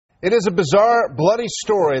It is a bizarre, bloody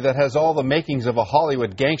story that has all the makings of a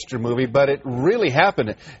Hollywood gangster movie, but it really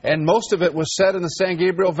happened, and most of it was set in the San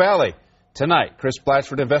Gabriel Valley. Tonight, Chris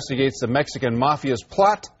Blatchford investigates the Mexican Mafia's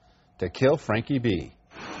plot to kill Frankie B.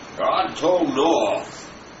 God told Noah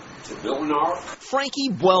to build an ark. Frankie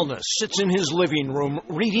Wellness sits in his living room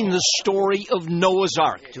reading the story of Noah's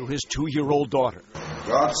Ark to his 2-year-old daughter.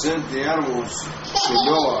 God sent the animals to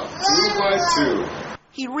Noah 2 by 2.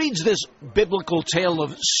 He reads this biblical tale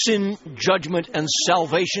of sin, judgment, and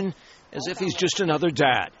salvation as if he's just another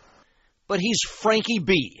dad. But he's Frankie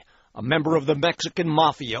B., a member of the Mexican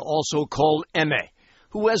Mafia, also called M,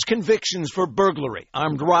 who has convictions for burglary,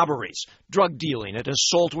 armed robberies, drug dealing, and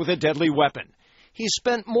assault with a deadly weapon. He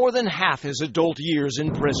spent more than half his adult years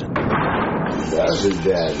in prison. That's his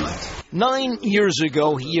daddy. 9 years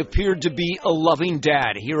ago, he appeared to be a loving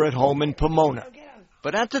dad here at home in Pomona.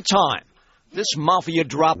 But at the time, this Mafia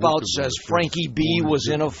dropout says Frankie B. was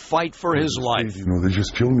in a fight for his life. You know, they're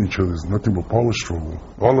just killing each other. It's nothing but power struggle.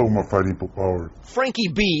 All of them are fighting for power. Frankie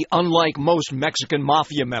B., unlike most Mexican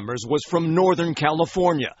Mafia members, was from Northern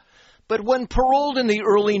California. But when paroled in the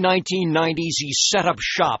early 1990s, he set up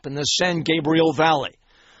shop in the San Gabriel Valley.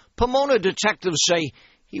 Pomona detectives say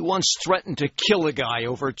he once threatened to kill a guy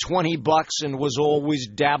over $20 and was always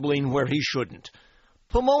dabbling where he shouldn't.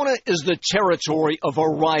 Pomona is the territory of a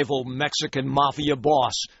rival Mexican Mafia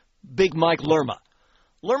boss, Big Mike Lerma.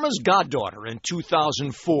 Lerma's goddaughter in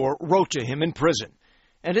 2004 wrote to him in prison.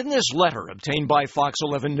 And in this letter obtained by Fox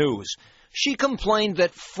 11 News, she complained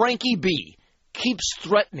that Frankie B. keeps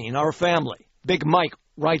threatening our family. Big Mike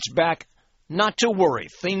writes back, not to worry,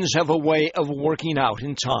 things have a way of working out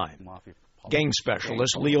in time. Gang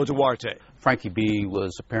specialist Leo Duarte. Frankie B.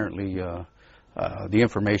 was apparently, the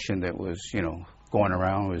information that was, going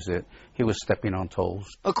around was that he was stepping on toes.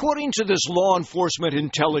 According to this law enforcement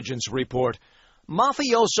intelligence report,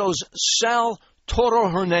 mafiosos Sal Toro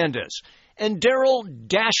Hernandez and Daryl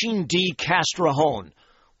Dashing D. Castrajón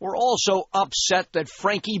were also upset that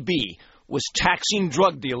Frankie B. was taxing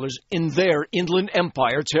drug dealers in their Inland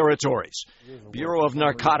Empire territories. Bureau of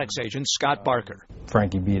Narcotics agent Scott Barker.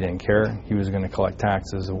 Frankie B. didn't care. He was going to collect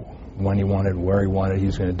taxes when he wanted, where he wanted. He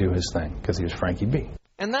was going to do his thing because he was Frankie B.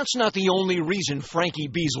 And that's not the only reason Frankie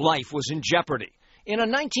B.'s life was in jeopardy. In a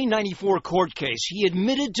 1994 court case, he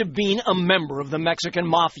admitted to being a member of the Mexican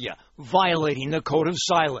Mafia, violating the code of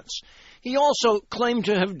silence. He also claimed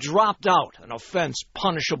to have dropped out, an offense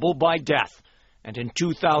punishable by death. And in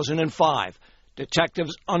 2005,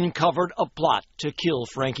 detectives uncovered a plot to kill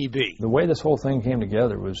Frankie B. The way this whole thing came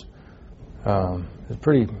together was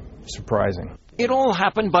pretty surprising. It all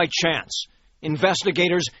happened by chance.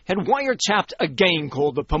 Investigators had wiretapped a gang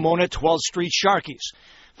called the Pomona 12th Street Sharkies.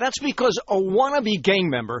 That's because a wannabe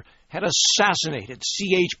gang member had assassinated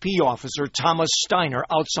CHP officer Thomas Steiner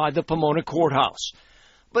outside the Pomona courthouse.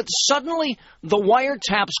 But suddenly, the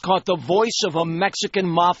wiretaps caught the voice of a Mexican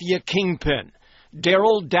Mafia kingpin,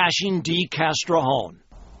 Daryl Dashing D. Castrajón.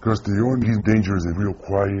 Because the only he's dangerous is real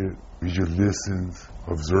quiet. He just listens,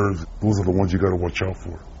 observes. Those are the ones you got to watch out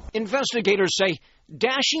for. Investigators say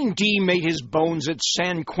Dashing D made his bones at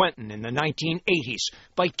San Quentin in the 1980s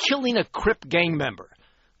by killing a Crip gang member.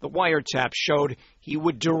 The wiretap showed he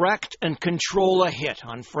would direct and control a hit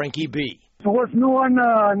on Frankie B. So what's new on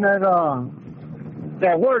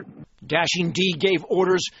that work? Dashing D gave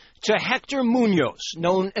orders to Hector Munoz,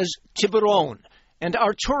 known as Tiburon, and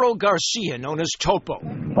Arturo Garcia, known as Topo.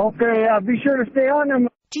 Okay, be sure to stay on them.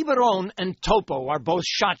 Tiburon and Topo are both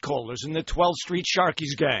shot callers in the 12th Street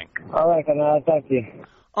Sharkies gang. All right, thank you.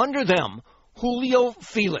 Under them, Julio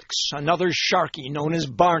Felix, another Sharky known as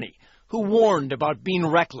Barney, who warned about being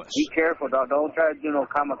reckless. Be careful, dog. Don't try to do no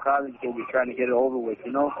kamikaze because you're trying to get it over with,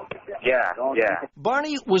 Yeah.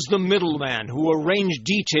 Barney was the middleman who arranged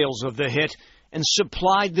details of the hit and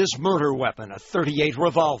supplied this murder weapon, a .38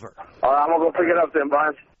 revolver. All right, I'm going to go pick it up then,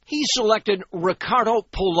 Barnes. He selected Ricardo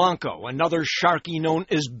Polanco, another Sharky known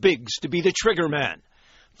as Biggs, to be the trigger man.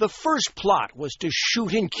 The first plot was to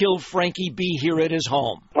shoot and kill Frankie B. here at his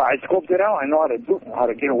home. Well, I scoped it out. I know how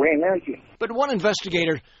to get away in there. But one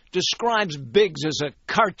investigator describes Biggs as a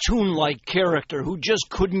cartoon-like character who just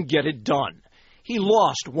couldn't get it done. He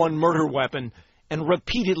lost one murder weapon and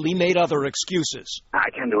repeatedly made other excuses. I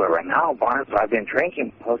can't do it right now, Barnes. I've been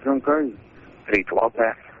drinking. I was doing crazy.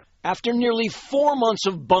 312-pack. After nearly 4 months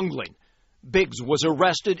of bungling, Biggs was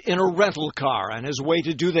arrested in a rental car on his way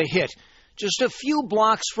to do the hit, just a few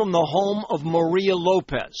blocks from the home of Maria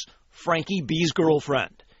Lopez, Frankie B.'s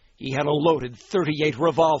girlfriend. He had a loaded .38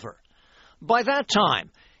 revolver. By that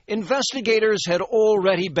time, investigators had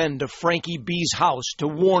already been to Frankie B.'s house to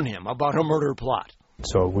warn him about a murder plot.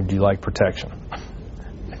 So would you like protection?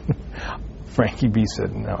 Frankie B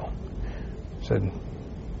said no. Said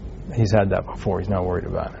he's had that before. He's not worried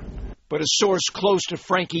about it. But a source close to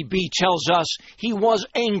Frankie B tells us he was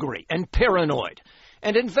angry and paranoid.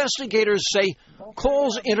 And investigators say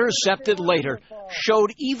calls intercepted later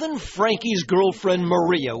showed even Frankie's girlfriend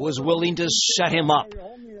Maria was willing to set him up.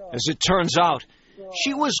 As it turns out,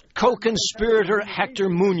 she was co-conspirator Hector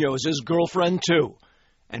Munoz's girlfriend too.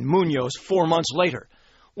 And Munoz, 4 months later,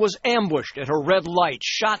 was ambushed at a red light,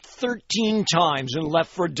 shot 13 times and left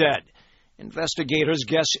for dead. Investigators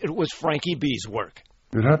guess it was Frankie B's work.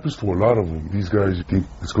 It happens to a lot of them. These guys think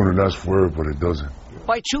it's going to last forever, but it doesn't.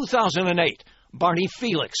 By 2008, Barney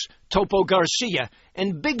Felix, Topo Garcia,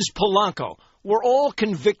 and Biggs Polanco were all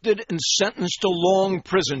convicted and sentenced to long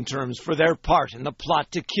prison terms for their part in the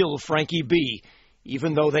plot to kill Frankie B,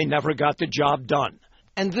 even though they never got the job done.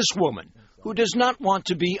 And this woman, who does not want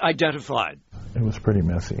to be identified, it was pretty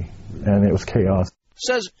messy, and it was chaos,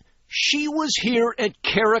 says she was here at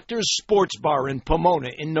Character's Sports Bar in Pomona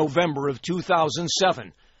in November of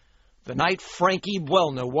 2007, the night Frankie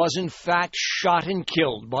Buelna was in fact shot and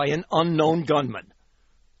killed by an unknown gunman.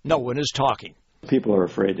 No one is talking. People are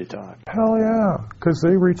afraid to talk. Hell yeah, because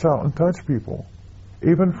they reach out and touch people,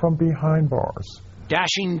 even from behind bars.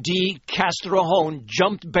 Dashing D. Castrejón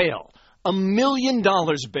jumped bail, $1 million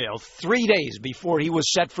bail, 3 days before he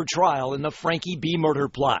was set for trial in the Frankie B murder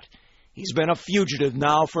plot. He's been a fugitive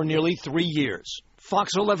now for nearly 3 years.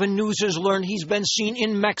 Fox 11 News has learned he's been seen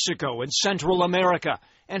in Mexico and Central America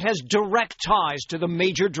and has direct ties to the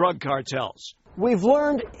major drug cartels. We've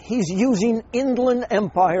learned he's using Inland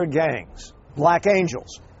Empire gangs, Black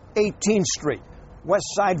Angels, 18th Street, West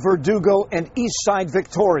Side Verdugo, and East Side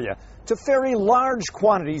Victoria to ferry large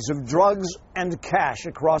quantities of drugs and cash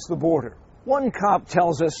across the border. One cop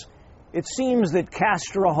tells us it seems that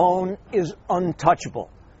Castrejón is untouchable.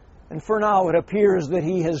 And for now, it appears that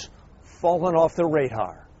he has fallen off the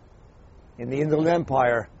radar. In the Inland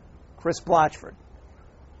Empire, Chris Blatchford,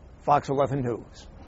 Fox 11 News.